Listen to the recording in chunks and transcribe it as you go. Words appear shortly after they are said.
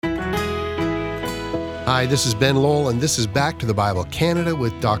Hi, this is Ben Lowell, and this is Back to the Bible Canada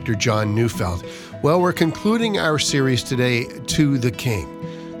with Dr. John Neufeld. Well, we're concluding our series today, To the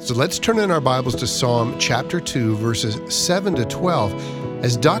King. So let's turn in our Bibles to Psalm chapter 2, verses 7 to 12,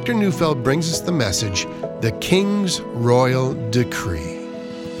 as Dr. Neufeld brings us the message, The King's Royal Decree.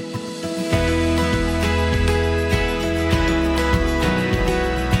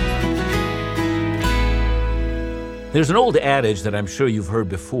 There's an old adage that I'm sure you've heard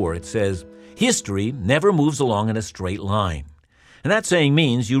before. It says, history never moves along in a straight line. And that saying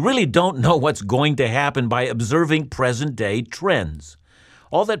means you really don't know what's going to happen by observing present-day trends.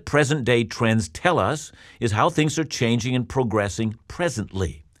 All that present-day trends tell us is how things are changing and progressing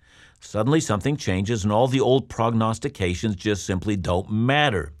presently. Suddenly something changes and all the old prognostications just simply don't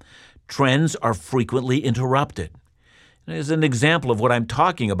matter. Trends are frequently interrupted. As an example of what I'm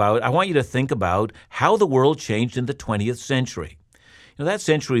talking about, I want you to think about how the world changed in the 20th century. That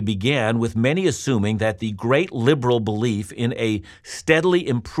century began with many assuming that the great liberal belief in a steadily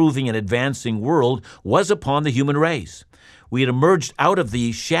improving and advancing world was upon the human race. We had emerged out of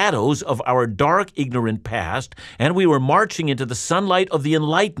the shadows of our dark, ignorant past, and we were marching into the sunlight of the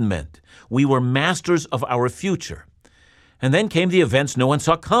Enlightenment. We were masters of our future. And then came the events no one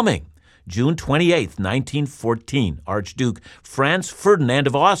saw coming. June 28, 1914, Archduke Franz Ferdinand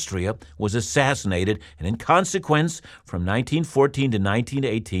of Austria was assassinated, and in consequence, from 1914 to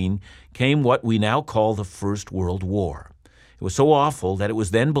 1918, came what we now call the First World War. It was so awful that it was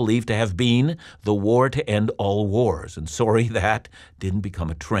then believed to have been the war to end all wars, and sorry that didn't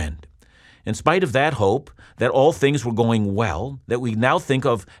become a trend. In spite of that hope, that all things were going well, that we now think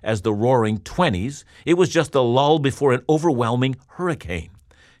of as the Roaring Twenties, it was just a lull before an overwhelming hurricane.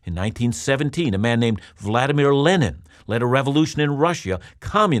 In 1917, a man named Vladimir Lenin led a revolution in Russia.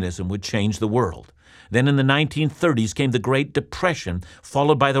 Communism would change the world. Then in the 1930s came the Great Depression,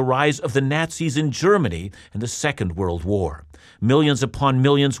 followed by the rise of the Nazis in Germany and the Second World War. Millions upon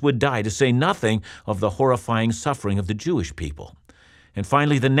millions would die, to say nothing of the horrifying suffering of the Jewish people. And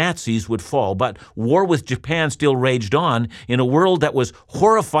finally, the Nazis would fall, but war with Japan still raged on in a world that was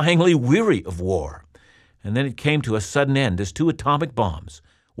horrifyingly weary of war. And then it came to a sudden end as two atomic bombs,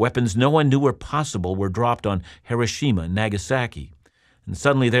 weapons no one knew were possible, were dropped on Hiroshima and Nagasaki. And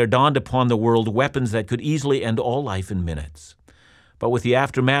suddenly there dawned upon the world weapons that could easily end all life in minutes. But with the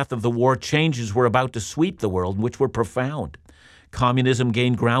aftermath of the war, changes were about to sweep the world, which were profound. Communism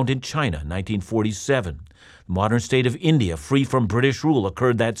gained ground in China, 1947. The modern state of India, free from British rule,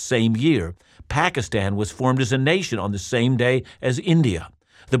 occurred that same year. Pakistan was formed as a nation on the same day as India.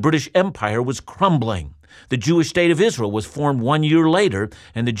 The British Empire was crumbling. The Jewish state of Israel was formed 1 year later,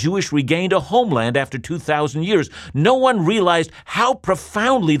 and the Jewish regained a homeland after 2,000 years. No one realized how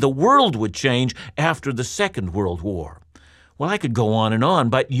profoundly the world would change after the Second World War. Well, I could go on,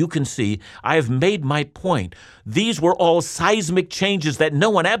 but you can see I have made my point. These were all seismic changes that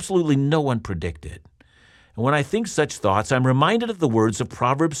absolutely no one predicted. And when I think such thoughts, I'm reminded of the words of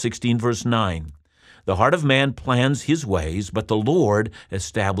Proverbs 16, verse 9. The heart of man plans his ways, but the Lord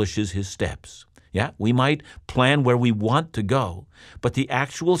establishes his steps. Yeah, we might plan where we want to go, but the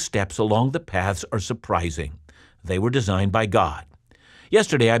actual steps along the paths are surprising. They were designed by God.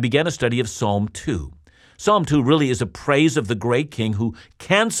 Yesterday, I began a study of Psalm 2. Psalm 2 really is a praise of the great King who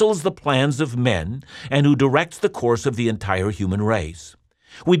cancels the plans of men and who directs the course of the entire human race.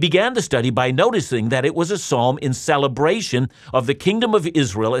 We began the study by noticing that it was a psalm in celebration of the kingdom of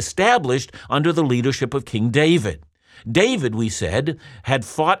Israel established under the leadership of King David. David, we said, had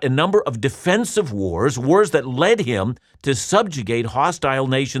fought a number of defensive wars that led him to subjugate hostile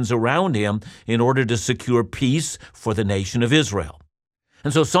nations around him in order to secure peace for the nation of Israel.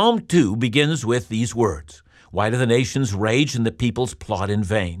 And so Psalm 2 begins with these words, "Why do the nations rage and the peoples plot in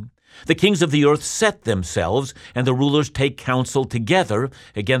vain? The kings of the earth set themselves, and the rulers take counsel together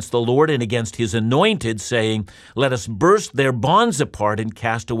against the Lord and against his anointed, saying, Let us burst their bonds apart and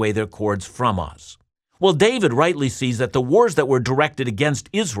cast away their cords from us." Well, David rightly sees that the wars that were directed against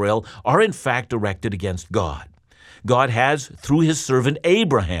Israel are in fact directed against God. God has, through his servant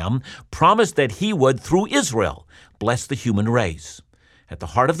Abraham, promised that he would, through Israel, bless the human race. At the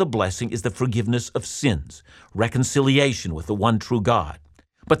heart of the blessing is the forgiveness of sins, reconciliation with the one true God.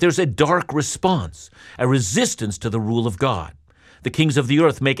 But there's a dark response, a resistance to the rule of God. The kings of the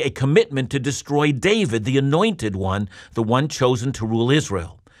earth make a commitment to destroy David, the anointed one, the one chosen to rule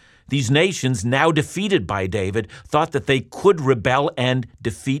Israel. These nations, now defeated by David, thought that they could rebel and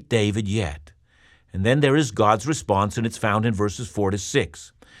defeat David yet. And then there is God's response, and it's found in verses 4 to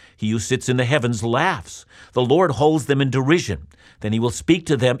 6. He who sits in the heavens laughs. The Lord holds them in derision. Then he will speak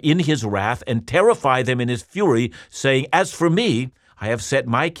to them in his wrath and terrify them in his fury, saying, As for me, I have set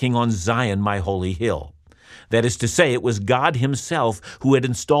my king on Zion, my holy hill. That is to say, it was God himself who had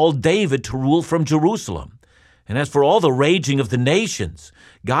installed David to rule from Jerusalem. And as for all the raging of the nations,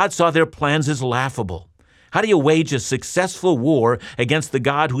 God saw their plans as laughable. How do you wage a successful war against the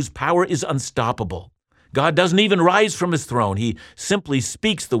God whose power is unstoppable? God doesn't even rise from his throne. He simply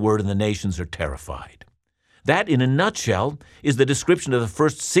speaks the word and the nations are terrified. That, in a nutshell, is the description of the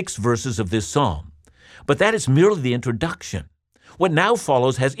first 6 verses of this psalm. But that is merely the introduction. What now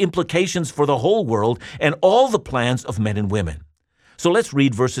follows has implications for the whole world and all the plans of men and women. So let's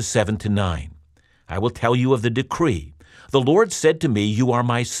read verses 7 to 9. I will tell you of the decree. The Lord said to me, "You are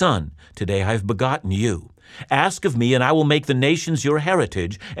my son. Today I have begotten you. Ask of me, and I will make the nations your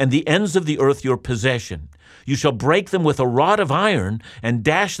heritage, and the ends of the earth your possession. You shall break them with a rod of iron, and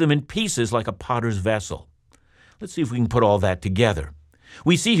dash them in pieces like a potter's vessel." Let's see if we can put all that together.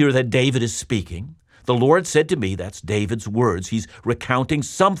 We see here that David is speaking. The Lord said to me, that's David's words. He's recounting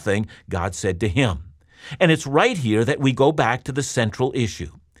something God said to him. And it's right here that we go back to the central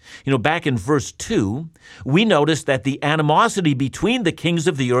issue. Back in verse 2, we notice that the animosity between the kings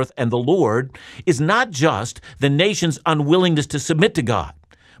of the earth and the Lord is not just the nation's unwillingness to submit to God,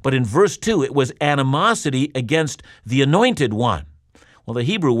 but in verse 2, it was animosity against the anointed one. Well, the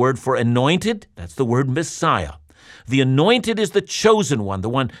Hebrew word for anointed, that's the word Messiah. The anointed is the chosen one, the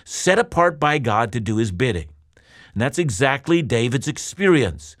one set apart by God to do his bidding. And that's exactly David's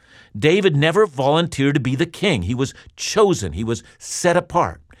experience. David never volunteered to be the king. He was chosen. He was set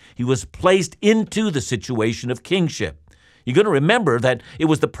apart. He was placed into the situation of kingship. You're going to remember that it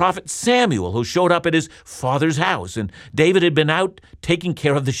was the prophet Samuel who showed up at his father's house, and David had been out taking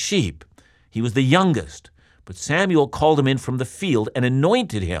care of the sheep. He was the youngest, but Samuel called him in from the field and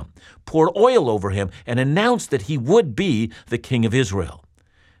anointed him, poured oil over him, and announced that he would be the king of Israel.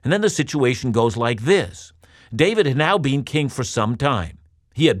 And then the situation goes like this. David had now been king for some time.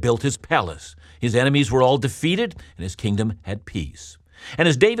 He had built his palace. His enemies were all defeated, and his kingdom had peace. And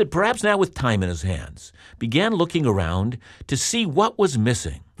as David, perhaps now with time in his hands, began looking around to see what was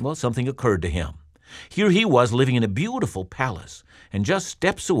missing, well, something occurred to him. Here he was living in a beautiful palace, and just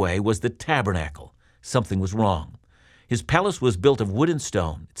steps away was the tabernacle. Something was wrong. His palace was built of wood and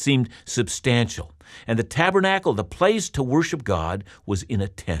stone. It seemed substantial. And the tabernacle, the place to worship God, was in a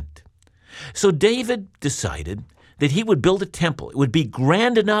tent. So David decided that he would build a temple. It would be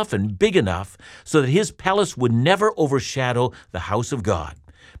grand enough and big enough so that his palace would never overshadow the house of God,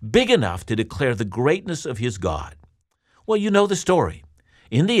 big enough to declare the greatness of his God. Well, you know the story.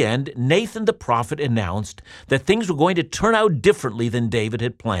 In the end, Nathan the prophet announced that things were going to turn out differently than David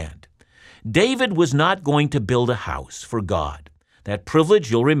had planned. David was not going to build a house for God. That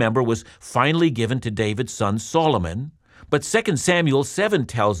privilege, you'll remember, was finally given to David's son Solomon. But 2 Samuel 7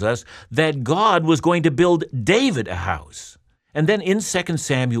 tells us that God was going to build David a house. And then in 2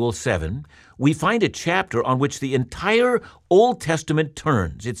 Samuel 7, we find a chapter on which the entire Old Testament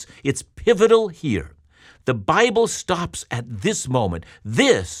turns. It's pivotal here. The Bible stops at this moment.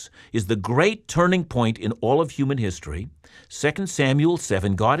 This is the great turning point in all of human history. 2 Samuel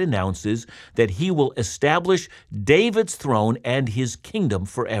 7, God announces that he will establish David's throne and his kingdom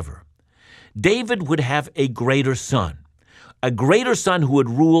forever. David would have a greater son who would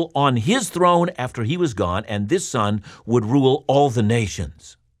rule on his throne after he was gone, and this son would rule all the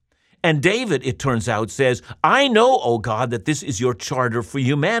nations. And David, it turns out, says, "I know, O God, that this is your charter for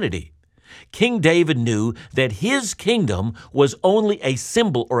humanity." King David knew that his kingdom was only a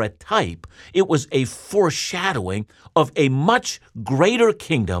symbol or a type. It was a foreshadowing of a much greater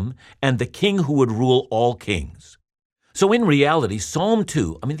kingdom and the king who would rule all kings. So in reality, Psalm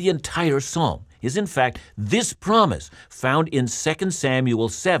 2, the entire psalm, is in fact this promise found in 2 Samuel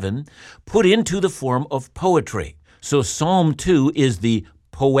 7 put into the form of poetry. So Psalm 2 is the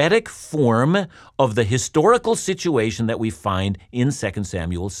poetic form of the historical situation that we find in 2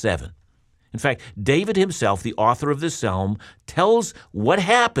 Samuel 7. In fact, David himself, the author of this psalm, tells what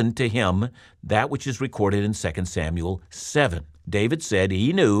happened to him, that which is recorded in 2 Samuel 7. David said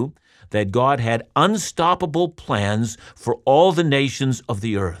he knew that God had unstoppable plans for all the nations of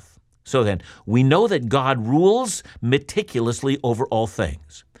the earth. So then, we know that God rules meticulously over all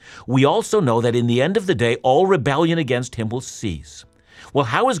things. We also know that in the end of the day, all rebellion against him will cease. Well,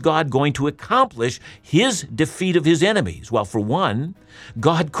 how is God going to accomplish his defeat of his enemies? Well, for one,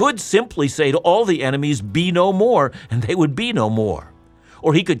 God could simply say to all the enemies, "Be no more," and they would be no more.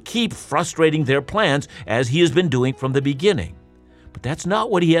 Or he could keep frustrating their plans as he has been doing from the beginning. But that's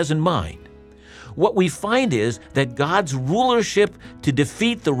not what he has in mind. What we find is that God's rulership to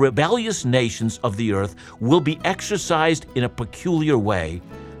defeat the rebellious nations of the earth will be exercised in a peculiar way.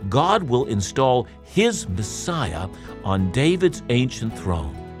 God will install his Messiah on David's ancient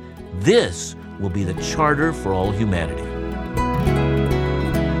throne. This will be the charter for all humanity.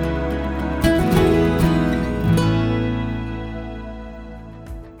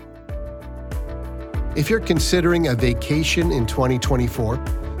 If you're considering a vacation in 2024,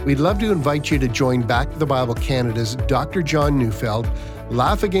 we'd love to invite you to join Back to the Bible Canada's Dr. John Neufeld,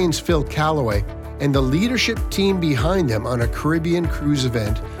 Laugh Again's Phil Callaway, and the leadership team behind them on a Caribbean cruise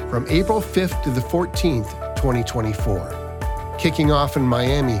event from April 5th to the 14th, 2024. Kicking off in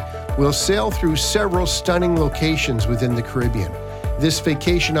Miami, we'll sail through several stunning locations within the Caribbean. This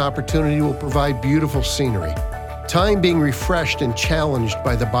vacation opportunity will provide beautiful scenery, time being refreshed and challenged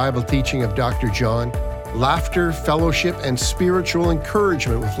by the Bible teaching of Dr. John, laughter, fellowship, and spiritual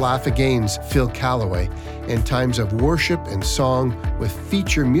encouragement with Laugh Again's Phil Callaway, and times of worship and song with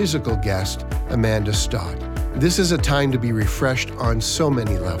feature musical guest Amanda Stott. This is a time to be refreshed on so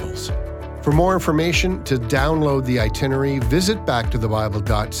many levels. For more information, to download the itinerary, visit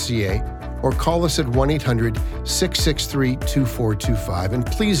backtothebible.ca or call us at 1-800-663-2425. And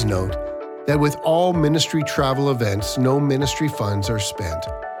please note that with all ministry travel events, no ministry funds are spent.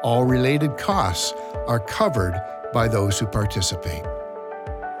 All related costs are covered by those who participate.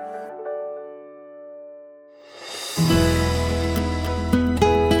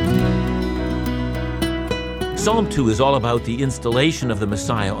 Psalm 2 is all about the installation of the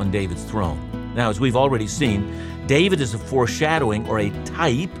Messiah on David's throne. Now, as we've already seen, David is a foreshadowing or a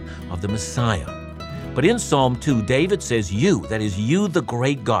type of the Messiah. But in Psalm 2, David says, you, that is you, the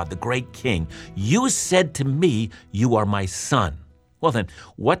great God, the great King, you said to me, you are my son. Well then,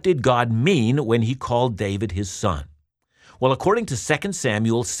 what did God mean when he called David his son? Well, according to 2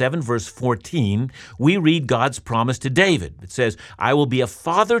 Samuel 7 verse 14, we read God's promise to David. It says, I will be a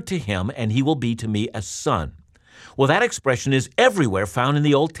father to him, and he will be to me a son. Well, that expression is everywhere found in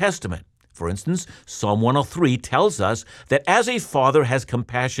the Old Testament. For instance, Psalm 103 tells us that as a father has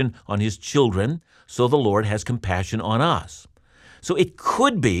compassion on his children, so the Lord has compassion on us. So it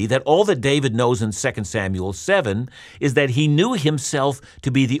could be that all that David knows in 2 Samuel 7 is that he knew himself to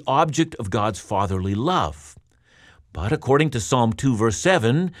be the object of God's fatherly love. But according to Psalm 2 verse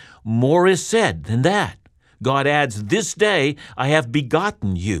 7, more is said than that. God adds, this day I have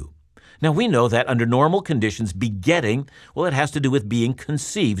begotten you. Now we know that under normal conditions, begetting, well, it has to do with being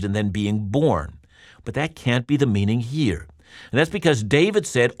conceived and then being born. But that can't be the meaning here. And that's because David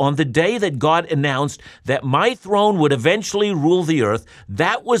said, on the day that God announced that my throne would eventually rule the earth,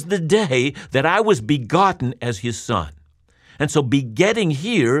 that was the day that I was begotten as his son. And so begetting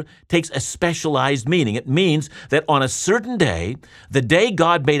here takes a specialized meaning. It means that on a certain day, the day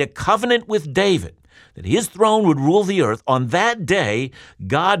God made a covenant with David, that his throne would rule the earth, on that day,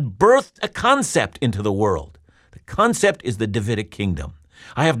 God birthed a concept into the world. The concept is the Davidic kingdom.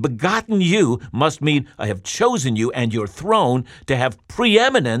 I have begotten you must mean I have chosen you and your throne to have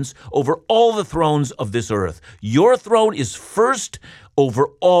preeminence over all the thrones of this earth. Your throne is first over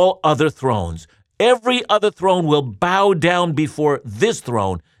all other thrones. Every other throne will bow down before this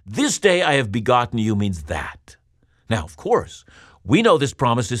throne. This day I have begotten you means that. Now, of course, we know this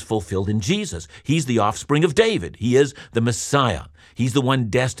promise is fulfilled in Jesus. He's the offspring of David. He is the Messiah. He's the one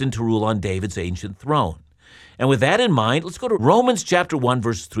destined to rule on David's ancient throne. And with that in mind, let's go to Romans chapter 1,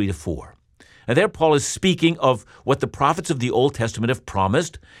 verses 3 to 4. And there Paul is speaking of what the prophets of the Old Testament have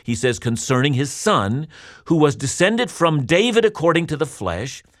promised. He says concerning his son, who was descended from David according to the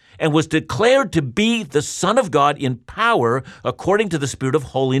flesh, and was declared to be the Son of God in power according to the Spirit of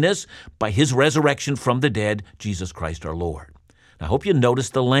holiness by his resurrection from the dead, Jesus Christ our Lord. I hope you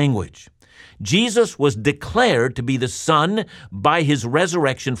notice the language. Jesus was declared to be the Son by his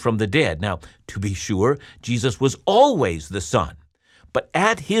resurrection from the dead. Now, to be sure, Jesus was always the Son. But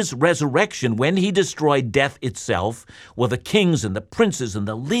at his resurrection, when he destroyed death itself, well, the kings and the princes and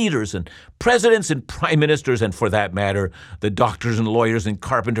the leaders and presidents and prime ministers, and for that matter, the doctors and lawyers and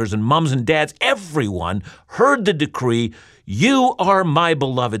carpenters and mums and dads, everyone heard the decree, you are my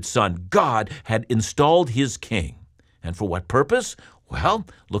beloved Son. God had installed his king. And for what purpose? Well,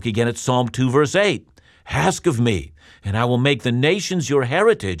 look again at Psalm 2, verse 8. Ask of me, and I will make the nations your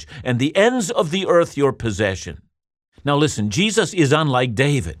heritage and the ends of the earth your possession. Now listen, Jesus is unlike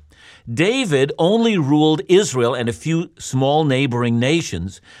David. David only ruled Israel and a few small neighboring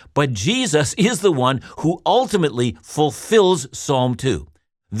nations, but Jesus is the one who ultimately fulfills Psalm 2.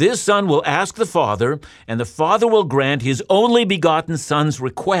 This son will ask the Father, and the Father will grant his only begotten Son's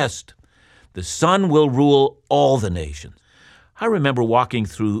request. The Son will rule all the nations. I remember walking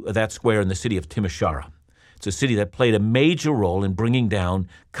through that square in the city of Timișoara. It's a city that played a major role in bringing down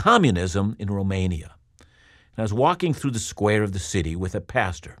communism in Romania. And I was walking through the square of the city with a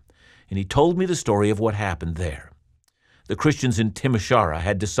pastor, and he told me the story of what happened there. The Christians in Timisoara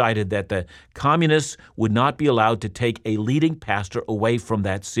had decided that the communists would not be allowed to take a leading pastor away from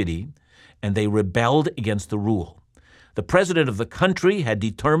that city, and they rebelled against the rule. The president of the country had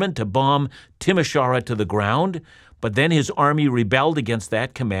determined to bomb Timisoara to the ground, but then his army rebelled against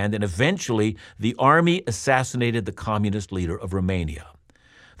that command, and eventually the army assassinated the communist leader of Romania.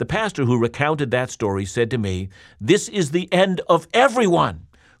 The pastor who recounted that story said to me, "This is the end of everyone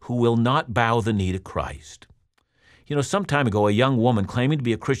who will not bow the knee to Christ." You know, some time ago, a young woman claiming to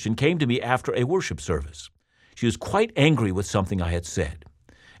be a Christian came to me after a worship service. She was quite angry with something I had said.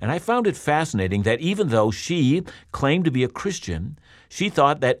 And I found it fascinating that even though she claimed to be a Christian, she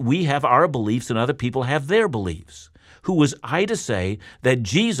thought that we have our beliefs and other people have their beliefs. Who was I to say that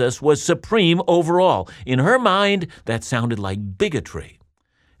Jesus was supreme over all? In her mind, that sounded like bigotry.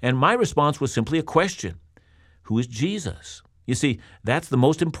 And my response was simply a question. Who is Jesus? You see, that's the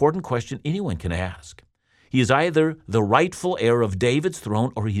most important question anyone can ask. He is either the rightful heir of David's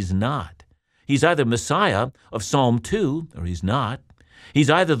throne or he's not. He's either Messiah of Psalm 2 or he's not. He's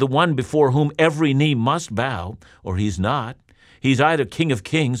either the one before whom every knee must bow, or he's not. He's either King of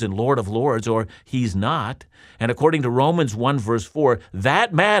Kings and Lord of Lords, or he's not. And according to Romans 1 verse 4,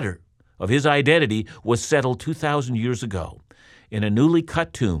 that matter of his identity was settled 2,000 years ago in a newly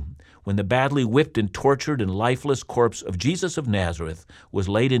cut tomb when the badly whipped and tortured and lifeless corpse of Jesus of Nazareth was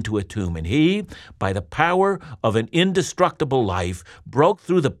laid into a tomb. And he, by the power of an indestructible life, broke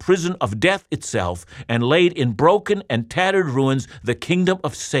through the prison of death itself and laid in broken and tattered ruins the kingdom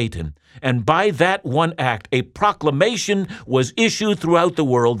of Satan. And by that one act, a proclamation was issued throughout the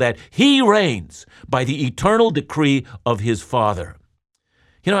world that he reigns by the eternal decree of his Father.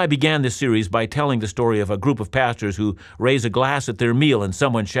 You know, I began this series by telling the story of a group of pastors who raise a glass at their meal and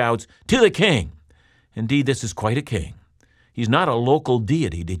someone shouts, "To the king!" Indeed, this is quite a king. He's not a local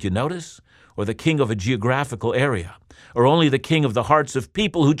deity, did you notice? Or the king of a geographical area, or only the king of the hearts of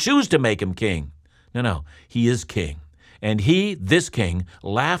people who choose to make him king. No, he is king. And he, this king,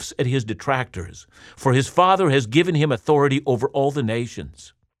 laughs at his detractors, for his Father has given him authority over all the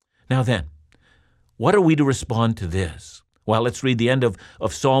nations. Now then, what are we to respond to this? Well, let's read the end of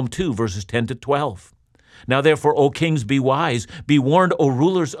Psalm 2, verses 10 to 12. "Now therefore, O kings, be wise, be warned, O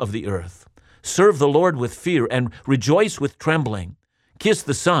rulers of the earth. Serve the Lord with fear and rejoice with trembling. Kiss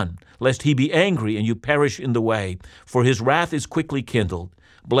the Son, lest he be angry and you perish in the way, for his wrath is quickly kindled.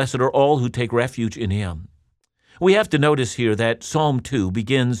 Blessed are all who take refuge in him." We have to notice here that Psalm 2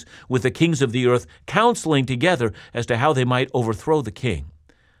 begins with the kings of the earth counseling together as to how they might overthrow the king.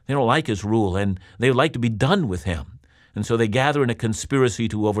 They don't like his rule, and they would like to be done with him. And so they gather in a conspiracy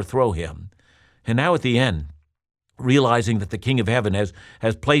to overthrow him. And now at the end, realizing that the King of Heaven has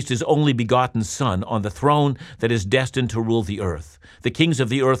placed his only begotten Son on the throne that is destined to rule the earth, the kings of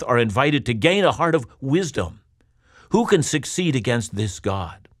the earth are invited to gain a heart of wisdom. Who can succeed against this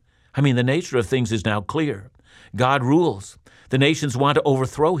God? I mean, the nature of things is now clear. God rules. The nations want to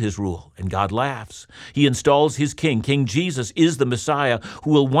overthrow his rule, and God laughs. He installs his king. King Jesus is the Messiah who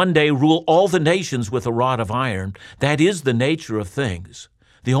will one day rule all the nations with a rod of iron. That is the nature of things.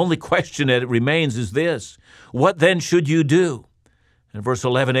 The only question that remains is this: what then should you do? And verse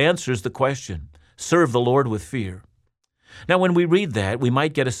 11 answers the question: serve the Lord with fear. Now, when we read that, we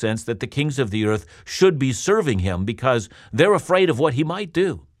might get a sense that the kings of the earth should be serving him because they're afraid of what he might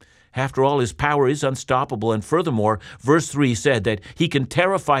do. After all, his power is unstoppable, and furthermore, verse 3 said that he can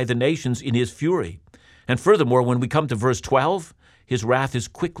terrify the nations in his fury. And furthermore, when we come to verse 12, his wrath is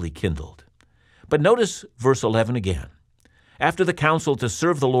quickly kindled. But notice verse 11 again. After the counsel to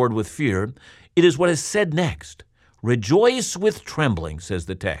serve the Lord with fear, it is what is said next. Rejoice with trembling, says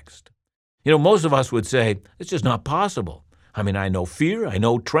the text. You know, most of us would say, it's just not possible. I mean, I know fear, I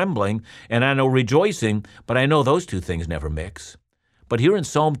know trembling, and I know rejoicing, but I know those two things never mix. But here in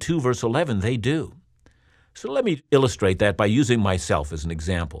Psalm 2, verse 11, they do. So let me illustrate that by using myself as an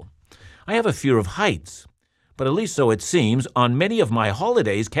example. I have a fear of heights, but at least so it seems, on many of my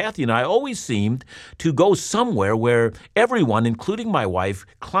holidays, Kathy and I always seemed to go somewhere where everyone, including my wife,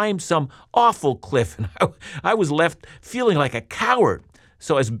 climbed some awful cliff, and I was left feeling like a coward.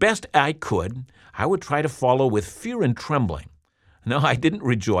 So as best I could, I would try to follow with fear and trembling. No, I didn't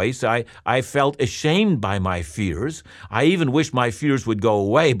rejoice. I felt ashamed by my fears. I even wished my fears would go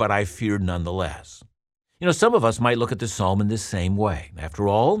away, but I feared nonetheless. You know, some of us might look at the psalm in this same way. After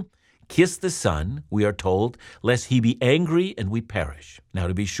all, kiss the Son, we are told, lest he be angry and we perish. Now,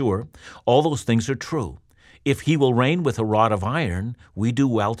 to be sure, all those things are true. If he will reign with a rod of iron, we do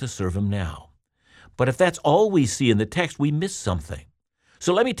well to serve him now. But if that's all we see in the text, we miss something.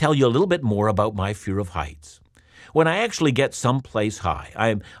 So let me tell you a little bit more about my fear of heights. When I actually get someplace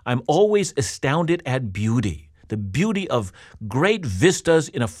high, I'm always astounded at beauty, the beauty of great vistas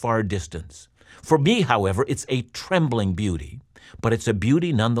in a far distance. For me, however, it's a trembling beauty, but it's a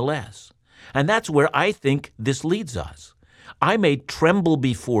beauty nonetheless. And that's where I think this leads us. I may tremble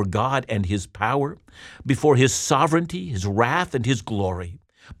before God and His power, before His sovereignty, His wrath, and His glory.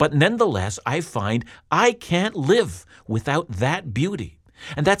 But nonetheless, I find I can't live without that beauty.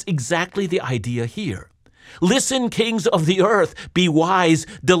 And that's exactly the idea here. Listen, kings of the earth, be wise,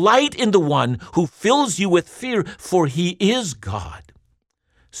 delight in the one who fills you with fear, for He is God.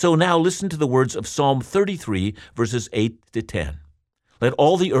 So now listen to the words of Psalm 33, verses 8 to 10. Let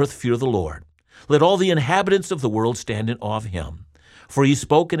all the earth fear the Lord. Let all the inhabitants of the world stand in awe of Him. For He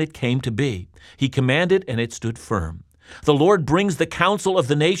spoke and it came to be. He commanded and it stood firm. The Lord brings the counsel of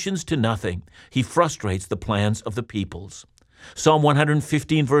the nations to nothing. He frustrates the plans of the peoples. Psalm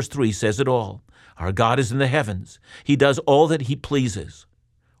 115, verse 3 says it all. Our God is in the heavens. He does all that He pleases.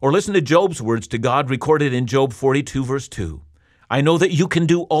 Or listen to Job's words to God recorded in Job 42, verse 2. I know that you can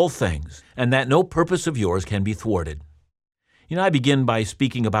do all things, and that no purpose of yours can be thwarted. I begin by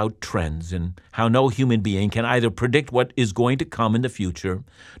speaking about trends and how no human being can either predict what is going to come in the future,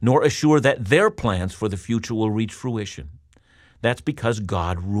 nor assure that their plans for the future will reach fruition. That's because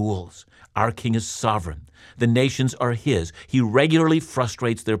God rules. Our King is sovereign. The nations are His. He regularly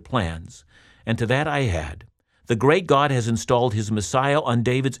frustrates their plans. And to that I add, the great God has installed His Messiah on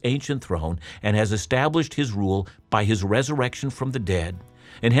David's ancient throne and has established His rule by His resurrection from the dead.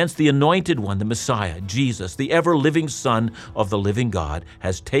 And hence the Anointed One, the Messiah, Jesus, the ever-living Son of the living God,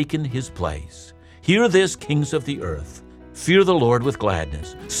 has taken His place. Hear this, kings of the earth. Fear the Lord with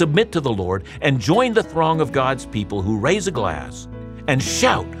gladness. Submit to the Lord and join the throng of God's people who raise a glass and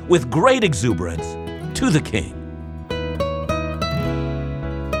shout with great exuberance to the King.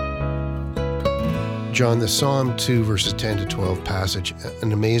 John, the Psalm 2, verses 10 to 12 passage,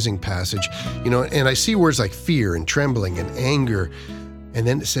 an amazing passage. And I see words like fear and trembling and anger. And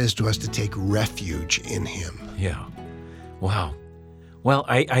then it says to us to take refuge in Him. Yeah. Wow. Well,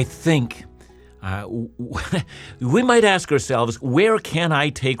 I think we might ask ourselves, where can I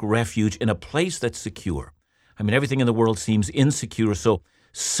take refuge in a place that's secure? Everything in the world seems insecure, so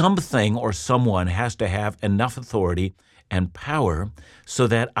something or someone has to have enough authority and power so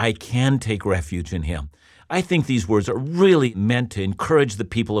that I can take refuge in Him. I think these words are really meant to encourage the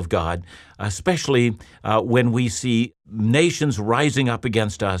people of God, especially when we see nations rising up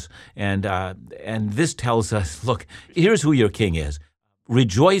against us. And this tells us, look, here's who your King is.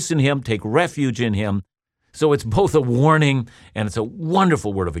 Rejoice in Him, take refuge in Him. So it's both a warning and it's a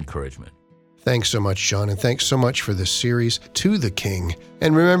wonderful word of encouragement. Thanks so much, John, and thanks so much for this series, To the King.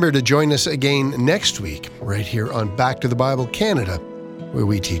 And remember to join us again next week, right here on Back to the Bible Canada, where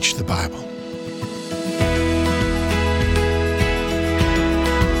we teach the Bible.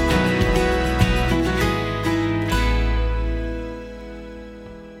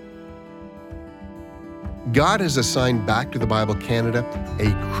 God has assigned Back to the Bible Canada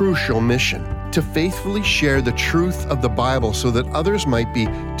a crucial mission to faithfully share the truth of the Bible so that others might be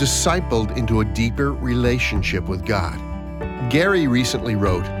discipled into a deeper relationship with God. Gary recently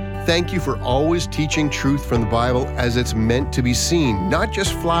wrote, "Thank you for always teaching truth from the Bible as it's meant to be seen, not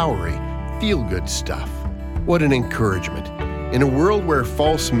just flowery, feel-good stuff." What an encouragement. In a world where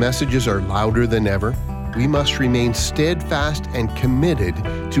false messages are louder than ever, we must remain steadfast and committed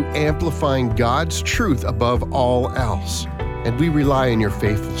to amplifying God's truth above all else. And we rely on your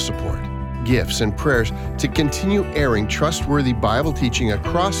faithful support, gifts, and prayers to continue airing trustworthy Bible teaching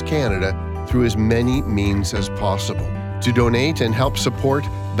across Canada through as many means as possible. To donate and help support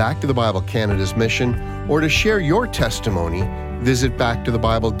Back to the Bible Canada's mission, or to share your testimony, visit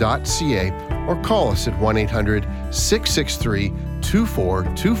backtothebible.ca or call us at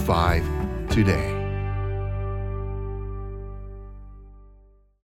 1-800-663-2425 today.